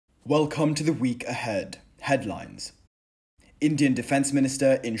Welcome to the week ahead. Headlines. Indian Defence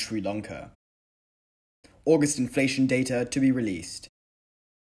Minister in Sri Lanka. August inflation data to be released.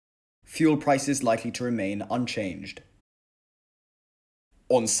 Fuel prices likely to remain unchanged.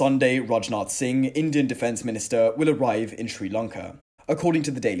 On Sunday, Rajnath Singh, Indian Defence Minister, will arrive in Sri Lanka. According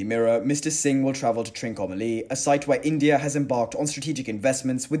to the Daily Mirror, Mr. Singh will travel to Trincomalee, a site where India has embarked on strategic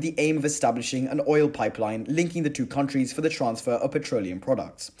investments with the aim of establishing an oil pipeline linking the two countries for the transfer of petroleum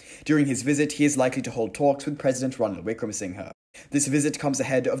products. During his visit, he is likely to hold talks with President Ranil Wickremesinghe. This visit comes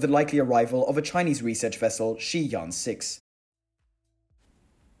ahead of the likely arrival of a Chinese research vessel, Shiyan-6.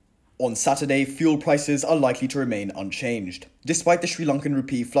 On Saturday, fuel prices are likely to remain unchanged. Despite the Sri Lankan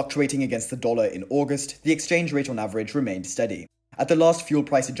rupee fluctuating against the dollar in August, the exchange rate on average remained steady. At the last fuel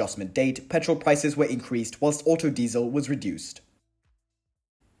price adjustment date, petrol prices were increased whilst auto diesel was reduced.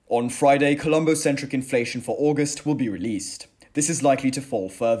 On Friday, Colombo-centric inflation for August will be released. This is likely to fall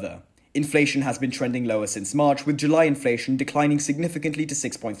further. Inflation has been trending lower since March, with July inflation declining significantly to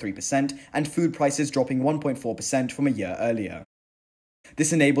 6.3% and food prices dropping 1.4% from a year earlier.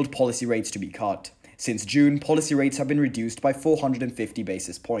 This enabled policy rates to be cut. Since June, policy rates have been reduced by 450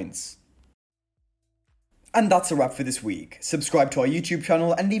 basis points. And that's a wrap for this week. Subscribe to our YouTube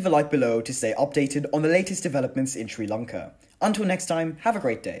channel and leave a like below to stay updated on the latest developments in Sri Lanka. Until next time, have a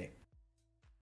great day.